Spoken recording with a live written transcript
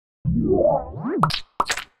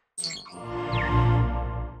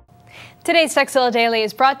Today's Tekzilla Daily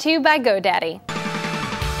is brought to you by GoDaddy.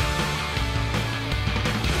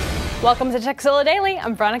 Welcome to Tekzilla Daily.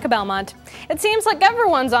 I'm Veronica Belmont. It seems like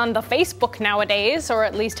everyone's on the Facebook nowadays, or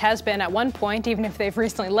at least has been at one point, even if they've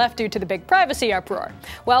recently left due to the big privacy uproar.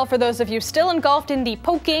 Well, for those of you still engulfed in the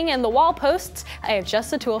poking and the wall posts, I have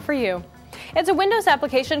just a tool for you. It's a Windows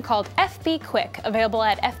application called FB Quick, available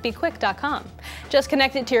at fbquick.com. Just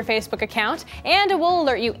connect it to your Facebook account, and it will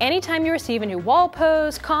alert you anytime you receive a new wall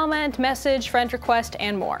post, comment, message, friend request,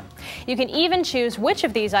 and more. You can even choose which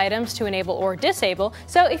of these items to enable or disable,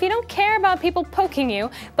 so if you don't care about people poking you,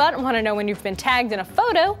 but want to know when you've been tagged in a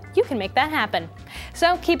photo, you can make that happen.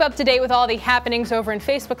 So keep up to date with all the happenings over in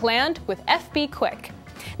Facebook land with FB Quick.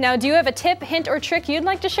 Now, do you have a tip, hint, or trick you'd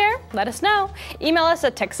like to share? Let us know. Email us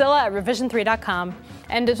at tekzilla@revision3.com.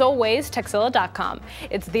 And as always, tekzilla.com.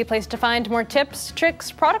 It's the place to find more tips,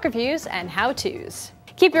 tricks, product reviews, and how-tos.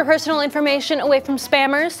 Keep your personal information away from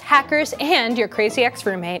spammers, hackers, and your crazy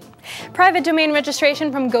ex-roommate. Private domain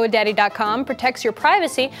registration from GoDaddy.com protects your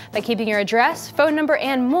privacy by keeping your address, phone number,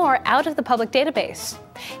 and more out of the public database.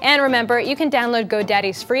 And remember, you can download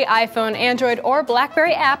GoDaddy's free iPhone, Android, or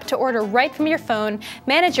BlackBerry app to order right from your phone,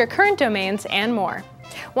 manage your current domains, and more.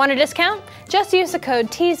 Want a discount? Just use the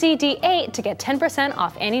code TZD8 to get 10%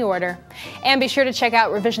 off any order. And be sure to check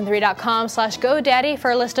out revision3.com/GoDaddy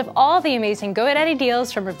for a list of all the amazing GoDaddy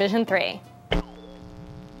deals from Revision 3.